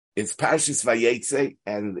It's Parshas Vayeitzei,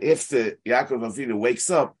 and if the Yaakov Avinu wakes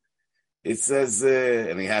up, it says,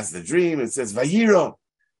 and he has the dream, it says, Vayiro,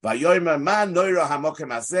 Vayoyma ma noira hamokem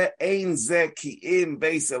hazeh, ein zeh ki'im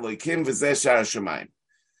beis Elokim v'zeh shar hashamayim.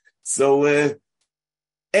 So, ein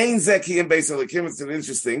zeh ki'im beis Elokim, it's an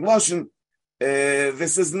interesting lashon.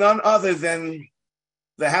 This is none other than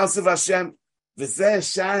the house of Hashem. V'zeh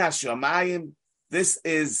shar hashamayim. This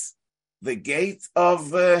is the gate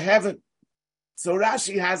of heaven. So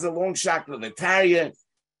Rashi has a long shakla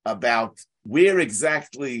about where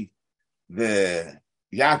exactly the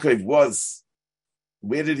Yaakov was.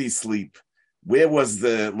 Where did he sleep? Where was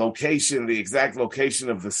the location, the exact location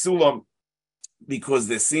of the Sulam? Because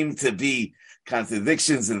there seemed to be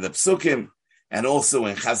contradictions in the Psukim and also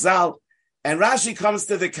in Chazal. And Rashi comes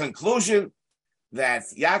to the conclusion that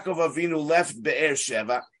Yaakov Avinu left Be'er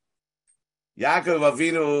Sheva. Yaakov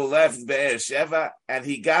Avinu left Be'er Sheva, and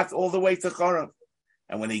he got all the way to Choron.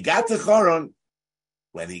 And when he got to Choron,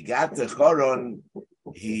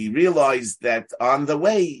 he realized that on the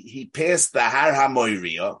way he passed the Har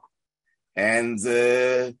HaMoiriah, and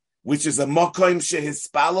which is a Mokoim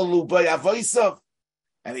shehispalalu by Avoisav,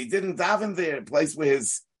 and he didn't daven there, a place where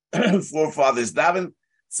his forefathers daven.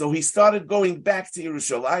 So he started going back to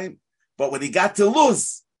Yerushalayim. But when he got to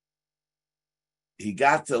Luz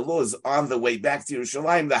on the way back to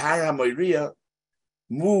Yerushalayim, the Har HaMoiriah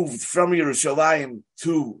moved from Yerushalayim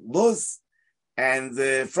to Luz, and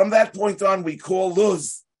from that point on, we call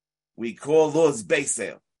Luz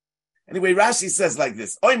Beisel. Anyway, Rashi says like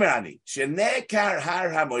this: Oimerani shenekar Har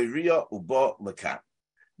HaMoiriah ubo lekar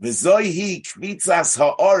v'zoihi kvitzas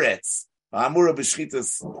haaretz ha'amura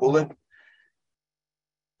b'shchitas pulin,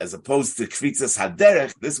 as opposed to kvitzas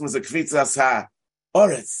haderech. This was a kvitzas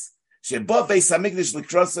haaretz. Shebo Beis Hamikdash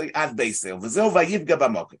Likrosei ad Beisel v'zeu vayivga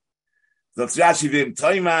b'mokem. Zot Rashi v'im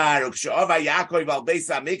toimar u'kshe'ova Yaakov al Beis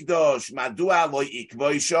Hamikdash madua lo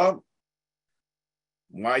yikvoi shom.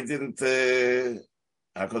 Why didn't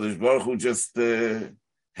HaKadosh Baruch Hu just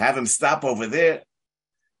have him stop over there?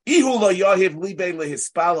 Ihu lo yohiv libei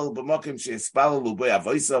lehispalel b'mokem shehispalelu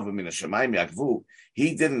be'avoisav v'min hashamayim yakvu.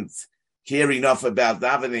 He didn't care enough about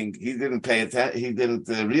davening. He didn't pay attention. He didn't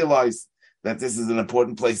realize that this is an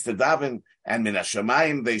important place to daven, and min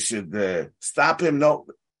hashamayim they should stop him. No,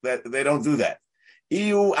 that they don't do that.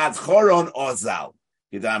 Iu ad choron ozal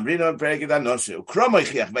yidamrino perek yidanoshe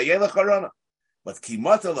ukromoichiach vayela chorona, but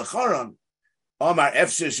kimota lechoron omar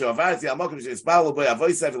efshe shovarti al mokem sheispalu boy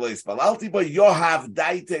avoisav lo ispalalti boy yohav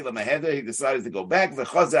daite lemaheder. He decided to go back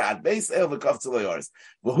v'chozer ad beis el v'koftzeh lo yoris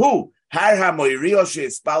v'hu har hamoiriah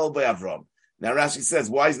sheispalu boy Avram. Now Rashi says,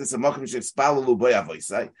 why is this a mokem sheispalu boy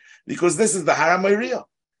avoisai? Because this is the Har HaMoiriah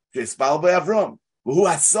sheispalu boy Avram. V'hu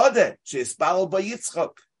hasodeh sheispalu boy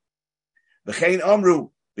Yitzchok. V'chein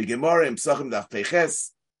omru b'gemara im psachim daf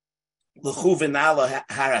peiches l'chu v'nala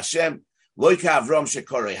har Hashem loy ka Avram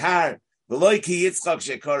shekorei har v'loy ki Yitzchak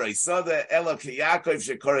shekorei sodeh elo ki Yaakov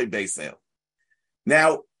shekorei Beisel.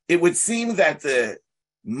 Now it would seem that the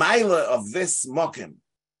maila of this mokem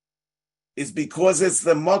is because it's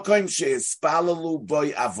the mokem shehispalalu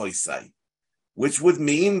boy avoisai, which would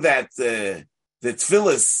mean that the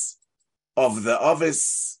tefillas of the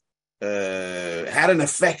Ovis had an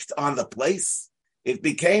effect on the place. It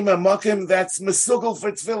became a mokem that's mesugel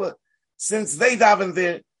for tefillah. Since they davened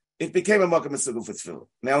there, it became a mokem mesugel for tefillah.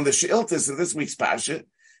 Now in the Sheiltas in this week's parsha,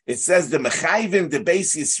 it says the mechayvim the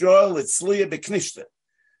beis Yisrael etzluya beknishta,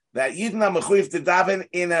 that Yidden are mechuyev to daven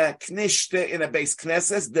in a knishta, in a beis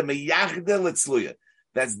knesses, the meyachde letzluya,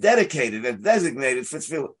 that's dedicated and designated for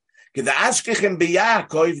tefillah. K'da ashkechem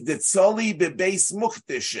b'Yaakov the tzoli bebeis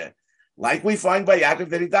muchtisha, like we find by Yaakov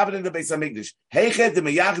that he davened in the Beis Hamikdash, Heiche de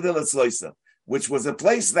meyachde letzloisa, which was a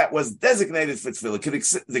place that was designated for tefillah.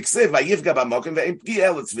 K'diksiv vayivga b'mokem ve'im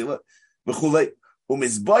p'giel letzvila v'chulei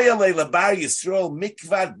u'mizboya le'labar Yisrael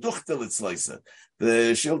mikva duchte letzloisa.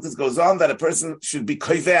 The Shiltas goes on that a person should be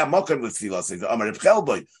koivei amokem letzvilasei. The Amar Reb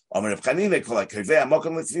Chelboi, Amar Reb Chanina, call like koivei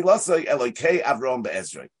amokem letzvilasei Elokei Avram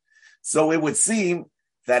be'Ezrei. So it would seem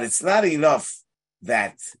that it's not enough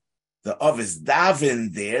that the Ovis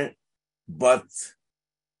daven there, but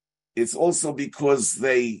it's also because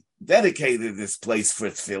they dedicated this place for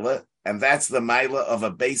tefillah, and that's the maila of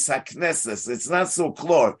a Beis HaKnesses. It's not so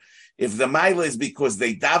clear if the maila is because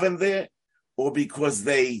they daven there or because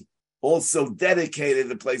they also dedicated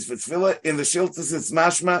the place for tefillah. In the Shiltas, it's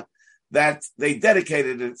mashma that they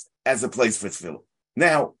dedicated it as a place for tefillah.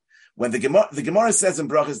 Now, when the Gemara says in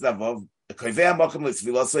Brachas Davov, Koivei HaMokem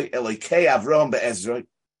leTefilosoi Elokei Avram be'Ezroi,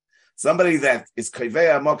 somebody that is Koivei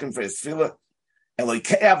HaMokem for his tefillah,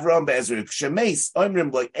 Elokei Avram be'Ezroi, Shemeis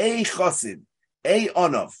Oimrim Loi Ei Chosid, Ei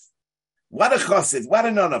Onov, What a chassid, what a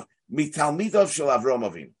nonav. Mitalmidov shel Avram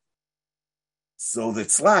Avinu. So the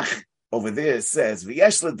tzlach over there says,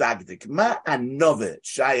 V'yesh l'dagdik, ma anove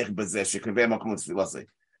shayach bezeh shekaveh makom l'tfilosei.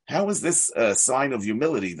 How is this a sign of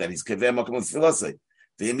humility that he's kaveh makom l'tfilosei?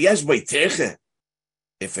 V'im yesh boi tirche.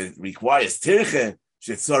 If it requires tirche,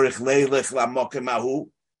 shetzorich leilech lamokem ahu,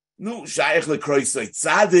 nu shayach l'kroisoi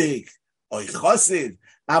tzadik, oy chassid,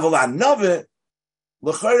 aval anove,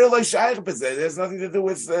 l'chayre lo shayach bezeh. There's nothing to do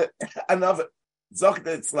with anove. Zok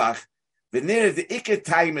the tzlach. V'nir the ikke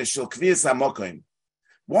taime shel kviyas hamokim.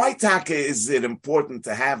 Why taka is it important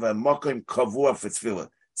to have a mokim kavua for tefillah?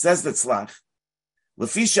 Says the tzlach.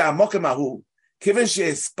 Lefisha hamokim ahu kiven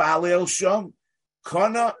she'espalel shom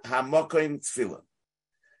kona hamokim tefillah.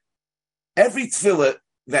 Every tefillah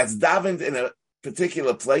that's davened in a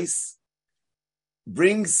particular place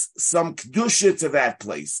brings some kedusha to that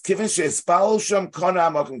place. Kiven she'espalel shom kona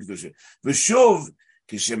hamokim kedusha. V'shuv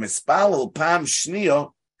kishem espalel pam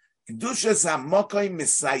shniyo kedushas hamokim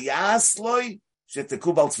misayas loy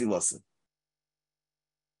shetekubal tfilosa.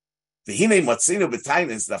 V'hinei motzinu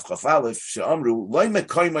b'tainis daf chaf aleph she'omru loy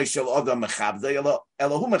mekoymai shel odam mechabdei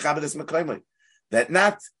elohu mechabdes mekoymai. That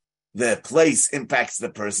not the place impacts the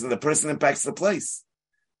person impacts the place.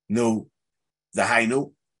 No, the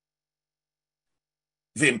hainu.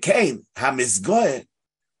 V'im kein hamizgoe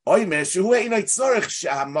oymer shehu einay tzorech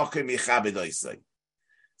she'hamokim yichabed oisay.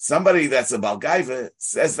 Somebody that's a balgaiva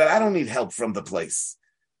says that I don't need help from the place.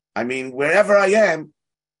 I mean, wherever I am,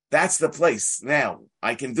 that's the place. Now,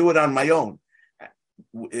 I can do it on my own.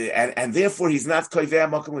 And therefore, he's not koivei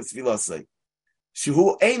hamokim l'tfilosei.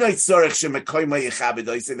 Shehu einay tzorech shemekoymai yichabed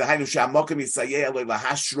oisei. Dahainu she'hamokim yisayeh eloi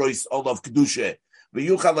lahashrois olav kedusha.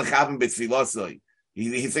 V'yuchal lechavim b'tfilosei.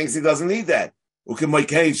 He thinks he doesn't need that.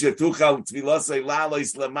 Ukemoikein shetuchal tfilosei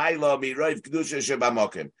lalois l'maylo miroiv kedusha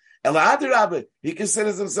shebamokim. He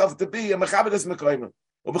considers himself to be a mechabedes mekoyim.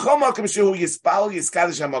 Ubechol makom shehu yispal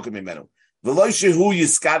yiskadish hamokim imenu. V'lo shehu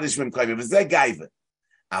yiskadish mekoyim. V'zeh gaiva.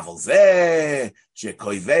 Aval zeh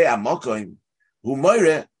shekoivei hamokim hu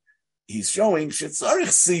moire. He's showing shetzorich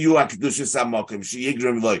siyu hakedushas hamokim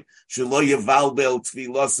sheyigrem loy shelo yevalbel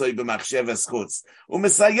tfilosoi b'machsheves chutz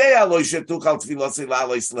umesayeh loy shetuchal tfilosoi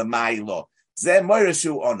lalois lemaylo. Zeh moire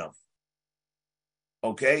shehu onav.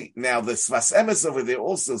 Okay, now the Sfas Emes over there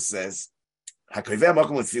also says, "Hakoivei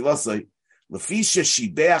hamokim l'tfilosoi lefisha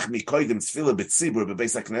shibeach mikoydim tefillah b'tzibur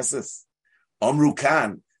b'beis haknesses omru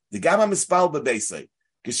kan the gam hamispal b'beisai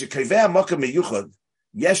kishekoivei hamokim miyuchad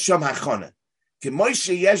yesh sham hachona k'moy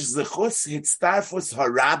sheyesh zechus hitztarfus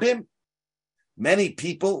harabim." Many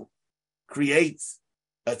people create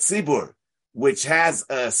a tzibur which has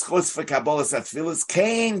a schus for kabbalas atfilas.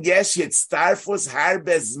 Kain yesh hitztarfus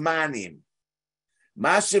harbe zmanim.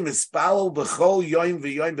 Mashem ispalol b'chol yoim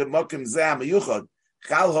v'yoim b'mokim zeh ha'miyuchad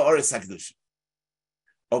chal ha'oris ha'kedusha.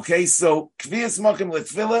 Okay, so kviyas mokim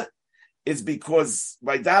l'tefillah is because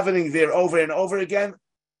by davening there over and over again,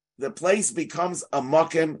 the place becomes a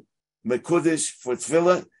mokim mekudesh for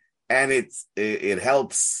tefillah, and it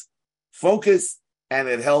helps focus and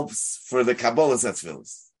it helps for the kabbalas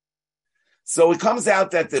atfilas. So it comes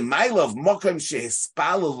out that the mile of mokim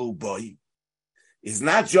shehispalalu boy is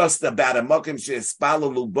not just about a mokim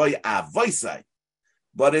shehispalalu boy avoisai,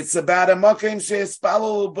 but it's about a mokim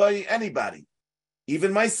shehispalalu boy anybody,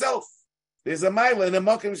 even myself. There's a mile in a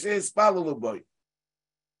mokim shehispalalu boy.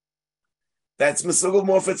 That's mesugel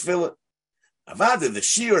more for tefillah. Avada, the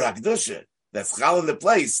shir hakdusha that's chal in the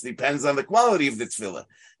place depends on the quality of the tefillah,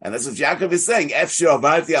 and that's what Yaakov is saying. Efshir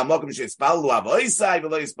avarti al mokim shehispalalu avoisai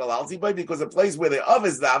v'lo yispalti boy, because a place where the of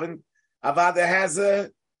is daven, Avada has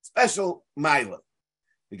a special mile.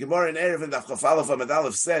 The Gemara in Erev and Daf Chaf Amud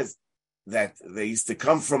Aleph says that they used to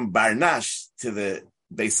come from Barnash to the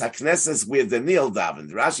Beis HaKnesses where Daniel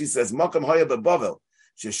davened. Rashi says, Mokom hoya beBovel,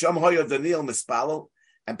 shesham hoya Daniel mispalel,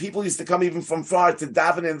 and people used to come even from far to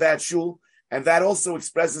daven in that shul, and that also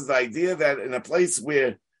expresses the idea that in a place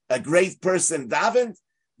where a great person davened,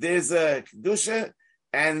 there's a kedusha,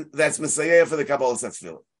 and that's Messiah for the Kabbalas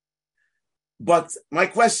Atfilah. But my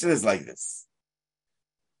question is like this.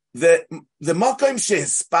 The makom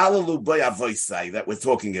shehispalalu boy avoisai that we're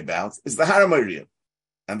talking about is the Har HaMoriah,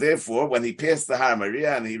 and therefore, when he passed the Har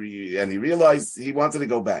HaMoriah and he realized he wanted to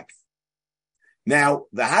go back. Now,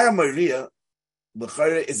 the Har HaMoriah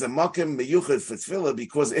l'chayre is a makom meyuchad for tefillah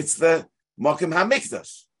because it's the makom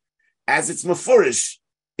hamikdash, as it's mefurish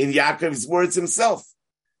in Yaakov's words himself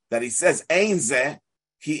that he says ein zeh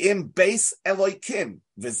ki im beis Elokim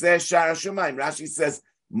v'zeh shar hashamayim. Rashi says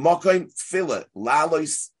makom tefillah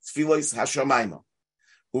lalois tfilos hashamayim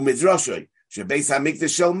umidrashoy shebeis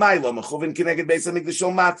hamikdash shel maylo mechuven kineged beis hamikdash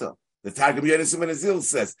shel mata. The Targum Yonis Ben Azil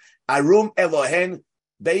says, Arum Elohen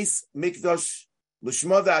Beis Mikdosh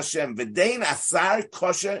L'Shmoda Hashem V'dein Asar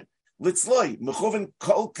Kosher Litzloi Mechuven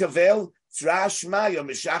Kol Kavel Tzra Shmaya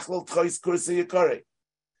Mishachlol Tchois Kursi Yikore.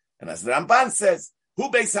 And as the Ramban says, Hu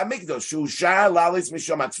Beis HaMikdosh Shu Shar Lalis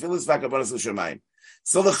Mishom HaTfilis V'Akabonos L'Shemayim.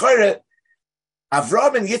 So the Chore,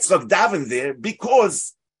 Avram and Yitzchak daven there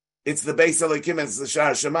because it's the Beis Elokim and it's the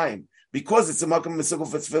Shar Shemayim. Because it's a Makom Mesugel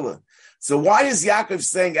for Tefillah. So why is Yaakov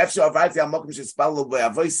saying, Efshe Avarti Al Makom Shespalel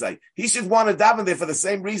Be'avoisai? He should want to daven there for the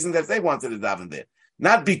same reason that they wanted to daven there.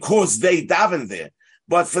 Not because they daven there,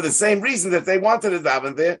 but for the same reason that they wanted to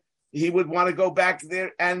daven there, he would want to go back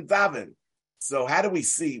there and daven. So how do we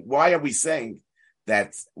see? Why are we saying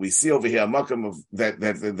that we see over here a makom of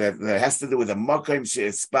that has to do with a makom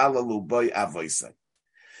she'espalalu boy avoisai?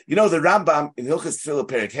 You know, the Rambam in Hilchos Tefillah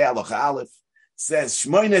Perek Hey Halacha Aleph says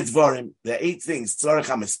Shmoyne Dvorim, the 8 things tzorech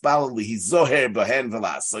hamispalal lihizoher behen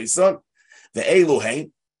v'la'asoison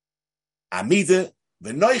ve'eluhein amida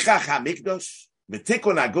v'noichach hamikdosh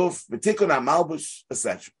v'tikun haguf v'tikun hamalbush,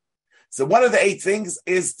 etc. So one of the 8 things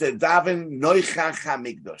is to daven noichach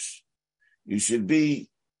hamikdosh. You should be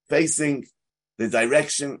facing the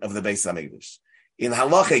direction of the Beis Hamikdash. In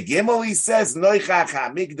Halacha Gimel, he says, Noichach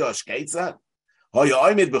HaMikdash Keitzad, Hoya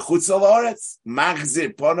Oimid B'chutz Ha'aretz,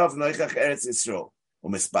 Machzir Ponov Noichach Eretz Yisrael.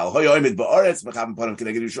 U'mispal, Hoya Oimid B'Oretz, Mechaven Ponov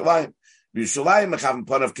Keneged Yerushalayim. Yerushalayim, Mechaven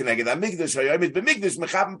Ponov Keneged HaMikdash, Hoya Oimid B'Mikdash,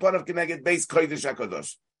 Mechaven Ponov Keneged Beis Kodesh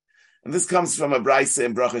HaKadosh. And this comes from a Braisa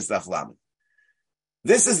in Brachos Daf Lamed.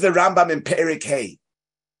 This is the Rambam in Perek Hey.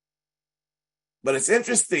 But it's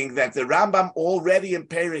interesting that the Rambam already in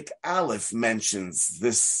Perek Aleph mentions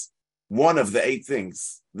this one of the 8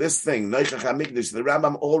 things. This thing, Noichach HaMikdash, the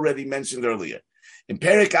Rambam already mentioned earlier. In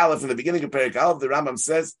Perek Aleph, in the beginning of Perek Aleph, the Rambam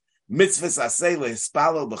says, Mitzvahs aseh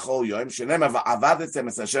lehispalel b'chol yom, shenem avadetem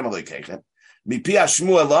es Hashem Elokeichem, mipi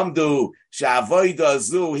hashmuel lamdu she'avoida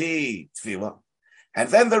zu hi tefillah. And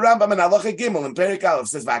then the Rambam in Halacha Gimel in Perek Aleph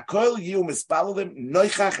says, V'akol yu mispalelim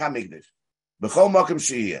Noichach HaMikdash, b'chol mokem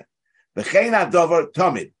sheyeh. So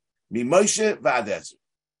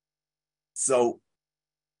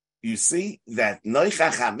you see that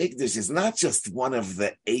Noichach HaMikdash is not just one of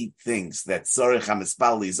the 8 things that Tzorech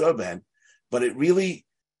HaMispal Yizor, but it really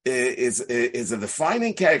is a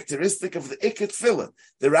defining characteristic of the Iker Tefillah.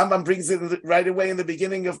 The Rambam brings it right away in the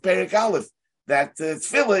beginning of Perek Aleph, that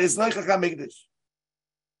Tefillah is Noichach HaMikdash.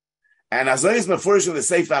 And as is mefurish in the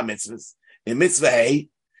Sefer HaMitzvahs, in Mitzvah Hey,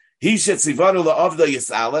 he shetzivanu la'avda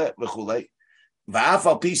yis'ala v'chulei. V'af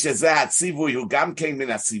al pi shezeh hatzivui hu gam kein min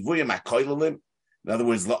hatzivuyim ha'koilelim. In other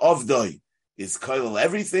words, la'avdoi is koilel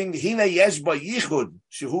everything. Hina yesh ba yichud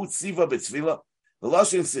shehu tziva b'tfila.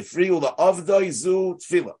 V'loshin sifri hu la'avdoi zu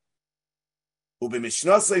tfila.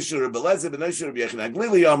 U'b'mishnosei shu Rebbe Lezer b'noishu Rebbe Yechon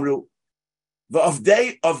HaGlili yamru.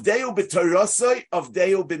 V'avdeu b'torosoi,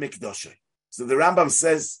 avdeu b'mikdoshoi. So the Rambam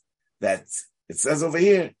says that, it says over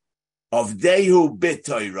here, Avdehu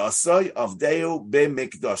b'toirosoi, avdehu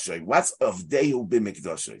b'mikdoshoi. What's avdehu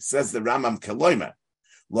b'mikdoshoi? Says the Rambam Keloimer.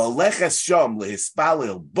 Lo leches shom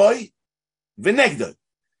lehispalil boy v'negdoi.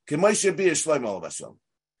 K'moishe b'ir shloim olav Hashem.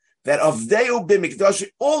 That avdehu b'mikdoshoi,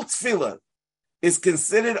 all tefillah is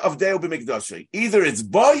considered avdehu b'mikdoshoi. Either it's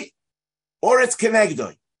boy or it's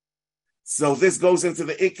kenegdoi. So this goes into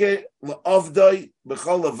the Iker l'avdoi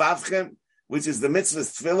b'chol levavchem, which is the mitzvah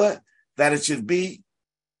tefillah, that it should be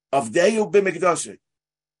Avdehu b'mikdoshei.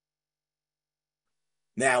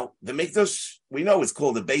 Now, the mikdash, we know it's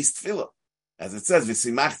called the beis tefillah. As it says,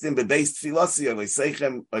 V'simachtim bebeis tefillasi,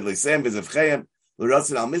 Oleiseichem, Oleiseim b'zevcheim,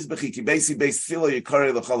 L'rotzen al mizbechi, ki beisi beis tefillah,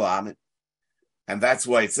 Yikorei l'chol ha'amin. And that's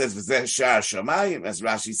why it says, V'zeh sha'ar shamayim, as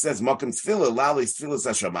Rashi says, Mokem tefillah, La'lis tefillah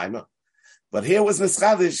ha'shamayim. But here was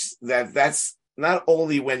Nischadish, that's not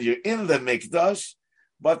only when you're in the mikdash,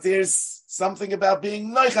 but there's something about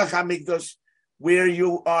being Noichach HaMikdash, where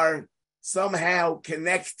you are somehow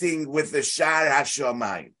connecting with the Shar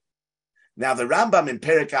HaShamayim. Now, the Rambam in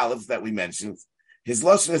Perek Aleph that we mentioned, his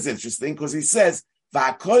lashon is interesting because he says,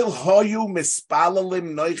 "V'akoil hoyu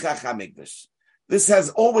mispalalim noichach hamikdash." This has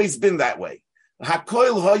always been that way.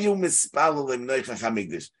 Hakoil hoyu mispalalim noichach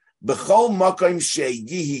hamikdash. B'chol makom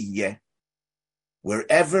sheyihiyeh,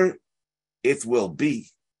 wherever it will be.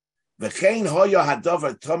 V'chein hoya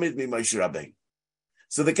hadavar tomid mi Moshe Rabbeinu.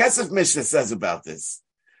 So the Kesef Mishnah says about this,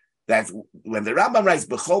 that when the Rambam writes,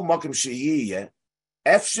 B'chol Mokem Sheyiyeh,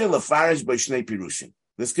 Efsheh Lefarish B'shnei Pirushim.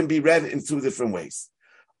 This can be read in 2 different ways.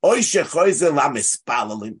 Oy shechoyze la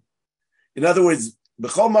mispalalim. In other words,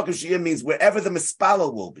 B'chol Mokem Sheyiyeh means wherever the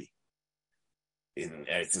mispalal will be. In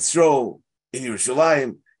Eretz Yisrael, in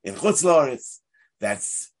Yerushalayim, in Chutz La'aretz.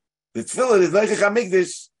 That's, the tefillah is Noichach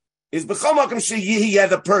HaMikdash is b'chol makom sheyihyeh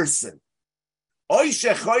the person. Oy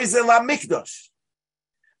shechoyze lamikdash.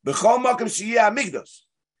 B'chol makom sheyihyeh hamikdash.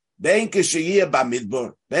 Ben kesheyihyeh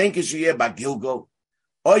b'midbar. Ben kesheyihyeh b'gilgal.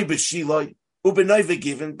 Oy b'shiloi. U'b'noy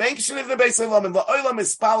v'given. Ben kesheliv nebeis olam. And la'olam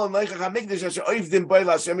ispal and noichach hamikdash asher oivdim boi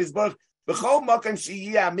l'Hashem yisborach. B'chol makom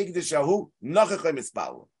sheyihyeh hamikdash ahu nochachoy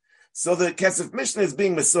mispal. So the Kesef Mishnah is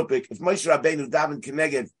being mesupik if Moshe Rabbeinu daven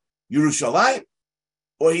keneged Yerushalayim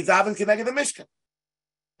or he daven keneged the Mishkan.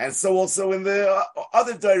 And so also in the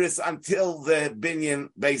other Doris until the Binyan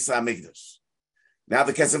Beis HaMikdash. Now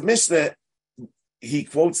the Kesef Mishnah, he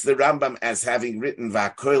quotes the Rambam as having written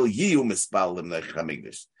V'akoil Yiyu Mispalim Nech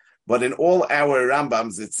HaMikdash. But in all our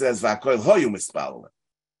Rambams it says V'akoil Hoyu Mispalim.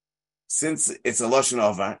 Since it's a Lashon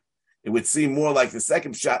Ovar, it would seem more like the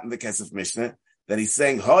second shot in the Kesef Mishnah, that he's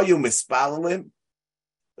saying Hayu Mispalim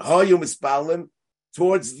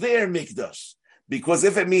towards their Mikdash. Because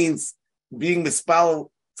if it means being Mispal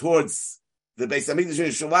towards the Beis HaMikdash in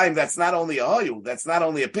Yerushalayim, that's not only a Hayu, that's not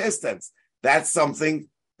only a past tense, that's something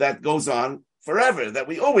that goes on forever, that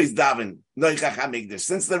we always daven Noichach HaMikdash.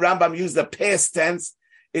 Since the Rambam used the past tense,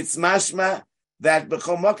 it's mashma that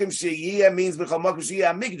B'chol Makom Sheyihyeh means B'chol Makom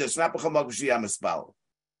Sheyihyeh HaMikdash, not B'chol Makom Sheyihyeh HaMispal.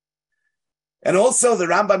 And also the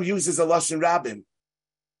Rambam uses a Lashon Rabim.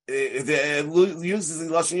 Uses the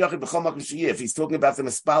Lashon Yochid B'chol Makom Sheyihyeh. If he's talking about the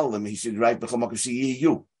Mispalim, he should write B'chol Makom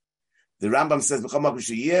Sheyihyeh. The Rambam says B'chol Makom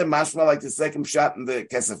Sheyihyeh, mashma like the second shot in the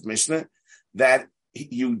Kesef Mishnah, that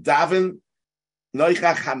you daven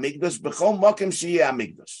Noichach HaMikdash B'chol Makom Sheyihyeh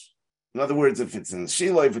HaMikdash. In other words, if it's in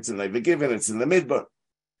Shiloh, if it's in Nevigiven, it's in the Midbar.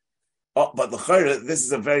 Oh, but l'chayra, this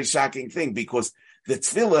is a very shocking thing because the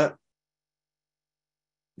Tefillah,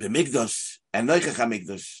 the Mikdash and Noichach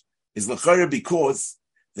HaMikdash is l'chayra because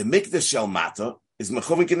the Mikdash Shel Mata is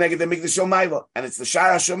mechuvin keneged the Mikdash Shel Maila, and it's the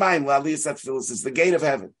Shara Shomayim la'aliyas atfilos. It's the gate of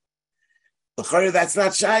heaven. L'chayra, that's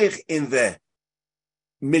not shaykh in the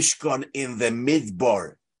Mishkan, in the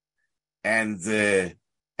Midbar, and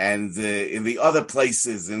in the other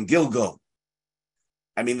places in Gilgal.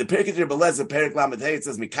 I mean, the Perikut Rebelezer, Perik Lamed Hey, it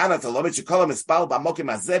says Mikana Talomit Shekolam Ispal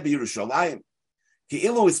B'Mokim Hazeh B'Yerushalayim.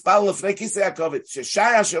 Ki'ilu Ispal L'fnei Kisei HaKovit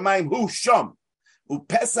Sheshar HaShamayim Hu Shom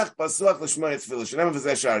U'Pesach Pasuach L'Shmoy Tefillah Shenem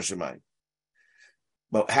V'Zeh Shar HaShamayim.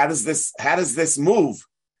 But how does this move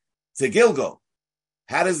to Gilgal?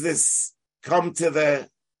 How does this come to the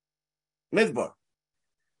Midbar?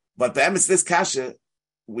 But the emes this kasha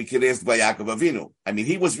we could ask by Yaakov Avinu. I mean,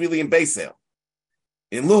 he was really in Beisel,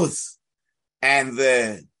 in Luz, and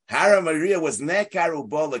the Hara Maria was Nekaru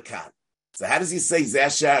Bolakan. So how does he say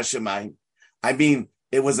Zeh Shar HaShamayim? I mean,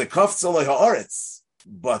 it was a Koftzoloi Ha'oretz,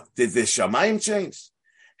 but did the Shamayim change?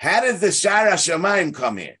 How did the Shar HaShamayim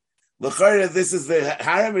come here? L'chayra, this is the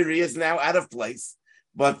Hara Maria is now out of place,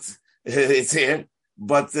 but it's here.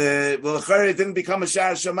 But l'chayra, it didn't become a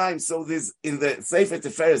Shar HaShamayim. So there's in the Sefer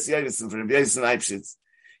Tiferes Yonason from Rabbi Yosef Eibshitz,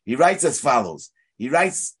 he writes as follows. He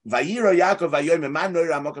writes, Vayiro Yaakov Vayoyim Eman Noir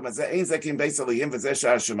HaMokom Hazeh Ein Zekim Beis Elohim V'Zeh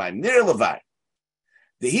Shar HaShamayim Nir Levar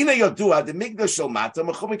Dehina Yodua the Mikdash Shel Mata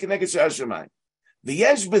Mechuvin Keneged Shar HaShamayim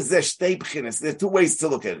V'yesh B'Zeh Shtei B'chinas. There are two ways to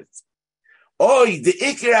look at it. Oy the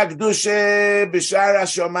Iker HaKdusha B'Shar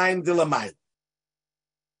HaShamayim D'Lamayl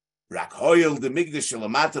Rak Hoyel the Mikdash Shel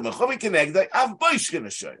Mata Mechuvin Keneged Av Boish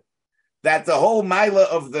Kenashoy. That the whole Maila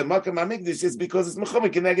of the Makom HaMikdash is because it's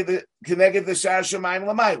Mechuvin Keneged the Shar HaShamayim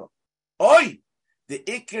Lamayla. Oy the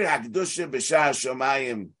Iker HaKdusha B'Shar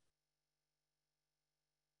HaShamayim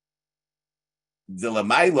the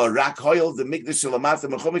Lamayla Rak Hoyel the Mikdash Shel Mata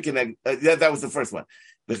Mechuvin Keneged. That was the first one.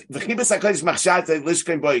 V'chibas HaKodesh Machshat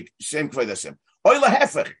Lishkein Boy Shem Kvod Hashem. Oy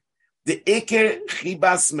lahefech the Iker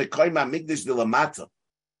Chibas Mekoyim HaMikdash the Lamata.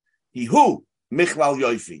 He who Michlal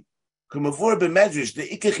Yoifi Kumavur b'Medrash the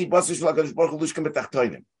Iker Chibasoi Shel HaKadosh Baruch Hu Lishkein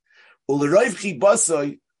B'Tachtonim U'leroiv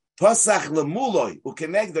Chibasoi Pasach Lemuloi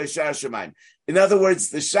U'Kenegdoi Shar HaShamayim. In other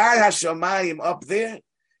words, the Shar HaShamayim up there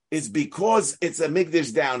is because it's a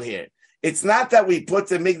Mikdash down here. It's not that we put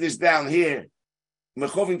the Mikdash down here,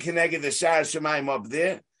 Mechovin Keneged the Shar HaShamayim up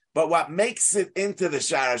there, but what makes it into the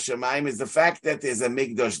Shar HaShamayim is the fact that there's a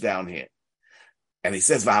Mikdash down here. And he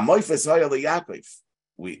says, V'hamoifes hoya leYaakov.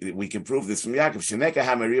 We can prove this from Yaakov. Sheneka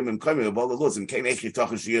hamarim imkoyim v'bol leluz and kein echri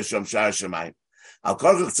tochen sheyishom Shar HaShamayim. Al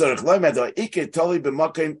korchach tzorich loymed o iker toli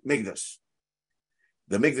b'mokim Mikdash.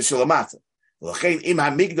 The Mikdash Shalomata. L'chein im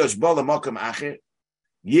ha-Mikdash bo l'mokim acher,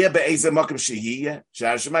 yeh be'ezeh mokim shehiye,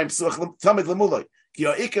 Shar HaShamayim psuach tamid l'muloi. Ki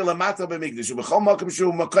o iker l'mata b'Mikdash, u'b'chol mokim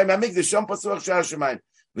shu mokim ha-Mikdash, shom pasuach Shar HaShamayim.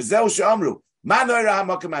 V'zeu she'omru, ma noira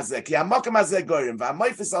ha-mokim hazeh, ki ha-mokim hazeh goyim,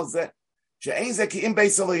 v'ha-moifes al zeh, she'ein zeh ki im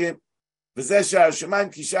beis Elohim, v'zeh Shar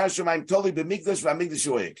HaShamayim, ki Shar HaShamayim toli b'Mikdash, v'ha-Mikdash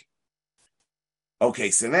u'ik.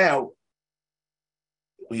 Okay, so now,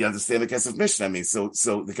 we understand the Kesef Mishnah. I mean, so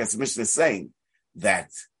the Kesef Mishnah is saying that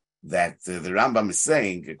the Rambam is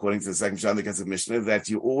saying, according to the second Shah of the Kesef Mishnah, that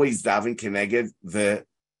you always daven keneged the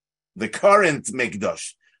current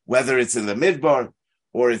mikdash, whether it's in the Midbar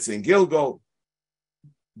or it's in Gilgal,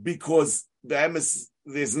 because there's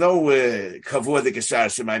no kavod the Shar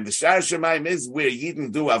Shemaim. The Shar Shemaim is where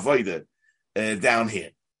Yidden do avodah down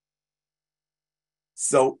here.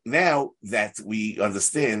 So now that we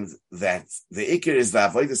understand that the Iker is the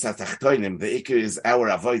avodah satachtoinim, the Iker is our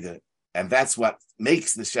avodah, and that's what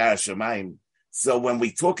makes the Shar Shemaim. So when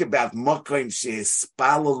we talk about Mokoim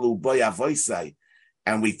she'espalalu boy avoisai,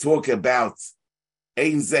 and we talk about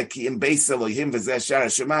Ein Zeki in Beis Elohim v'zeh Shar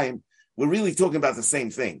Shemaim, we're really talking about the same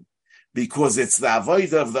thing, because it's the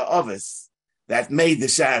avodah of the Ovis that made the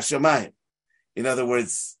Shar Shemaim. In other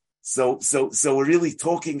words, so we're really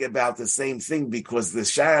talking about the same thing, because the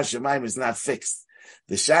Shar Shemaim is not fixed.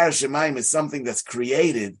 The Shar Shemaim is something that's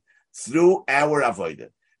created through our avodah.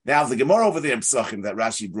 Now the Gemara over there in Psachim that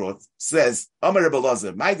Rashi brought says, Amar Rebbe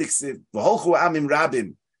Elazar, Ma'diksiv v'holchu amim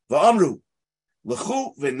rabim v'amru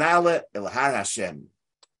l'chu v'nale el har Hashem.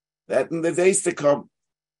 That in the days to come,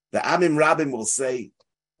 the amim rabim will say,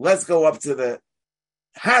 let's go up to the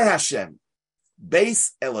har Hashem,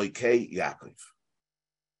 Beis Elokei Yaakov.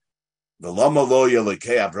 V'lama lo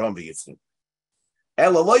Elokei Avram v'Yitzchak.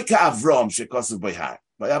 El Elokei Avram shekosav b'har.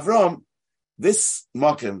 By Avram, this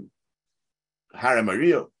mokem, Har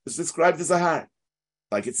Maria, is described as a har,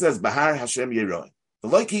 like it says, Bahar Hashem Yeroi. The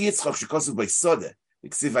Loiki Yitzchak shekosav b'Sodeh,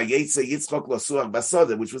 Parshas Vayeitzei Yitzchak losuach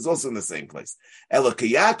b'Sodeh, which was also in the same place.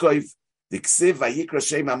 Elokei Yaakov, the Ksiv Vayikra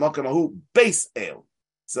Shem HaMokem Ahu Beis El.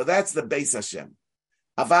 So that's the Beis Hashem.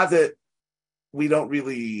 Avada, we don't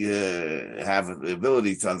really have the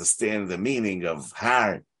ability to understand the meaning of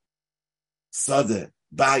har, Sodeh,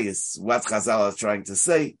 bias, what Chazal is trying to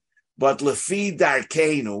say. But lefi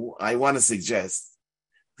darkeinu, I want to suggest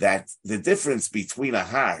that the difference between a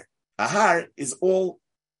har is all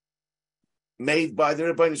made by the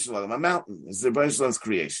Rebbeinu Shalom. A mountain is the Rebbeinu Shalom's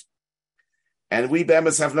creation, and we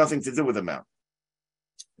Bemis have nothing to do with the mountain.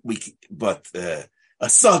 But a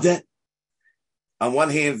Sodeh, on one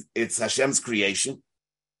hand, it's Hashem's creation,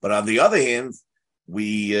 but on the other hand,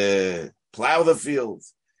 we plow the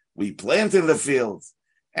fields, we plant in the fields.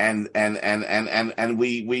 And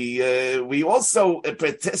we also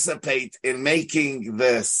participate in making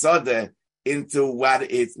the Sodeh into what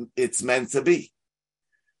it's meant to be.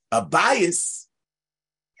 A bias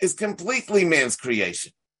is completely man's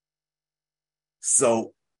creation.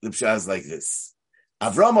 So the pshat is like this: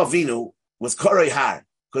 Avram Avinu was Korei Har,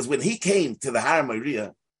 because when he came to the Har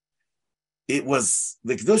Moriah, it was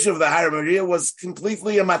the kedusha of the Har Moriah was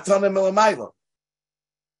completely a matana milamayla.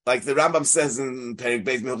 Like the Rambam says in Perek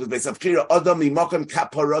Beis Milchus Beis Avkira, Adam mimokem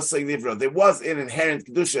kaparosei nivro. There was an inherent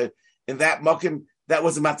kedusha in that mokem that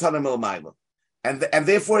was a matana milamayla, and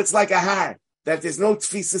therefore it's like a har that there's no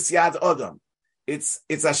tfisas yad Adam. It's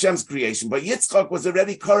Hashem's creation. But Yitzchak was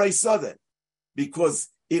already korei Sodeh, because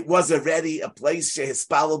it was already a place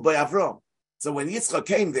shehispalel by Avram. So when Yitzchak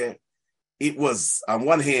came there, it was on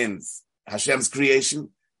one hand Hashem's creation,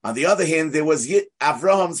 on the other hand there was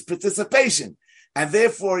Avram's participation. And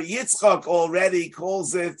therefore, Yitzchak already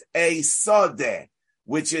calls it a Sodeh,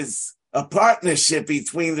 which is a partnership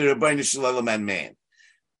between the Rebbeinu Shalom and man.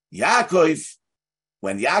 Yaakov,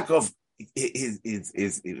 when Yaakov he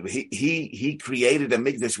created a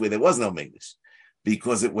mikdash where there was no mikdash,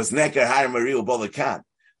 because it was Neker Har Mariu Bolakan.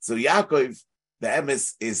 So Yaakov, the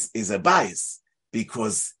emes is a bias,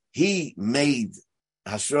 because he made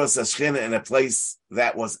Hashros Hashchina in a place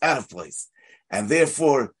that was out of place, and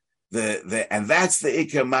therefore. And that's the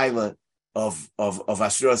Ikar Maila of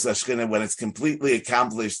Ashras Hashchina, when it's completely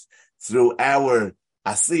accomplished through our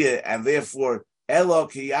Asiyah, and therefore Elo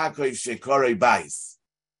Ki Yaakov Shekorei Bais.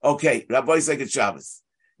 Okay, Rabbi Second Shabbos.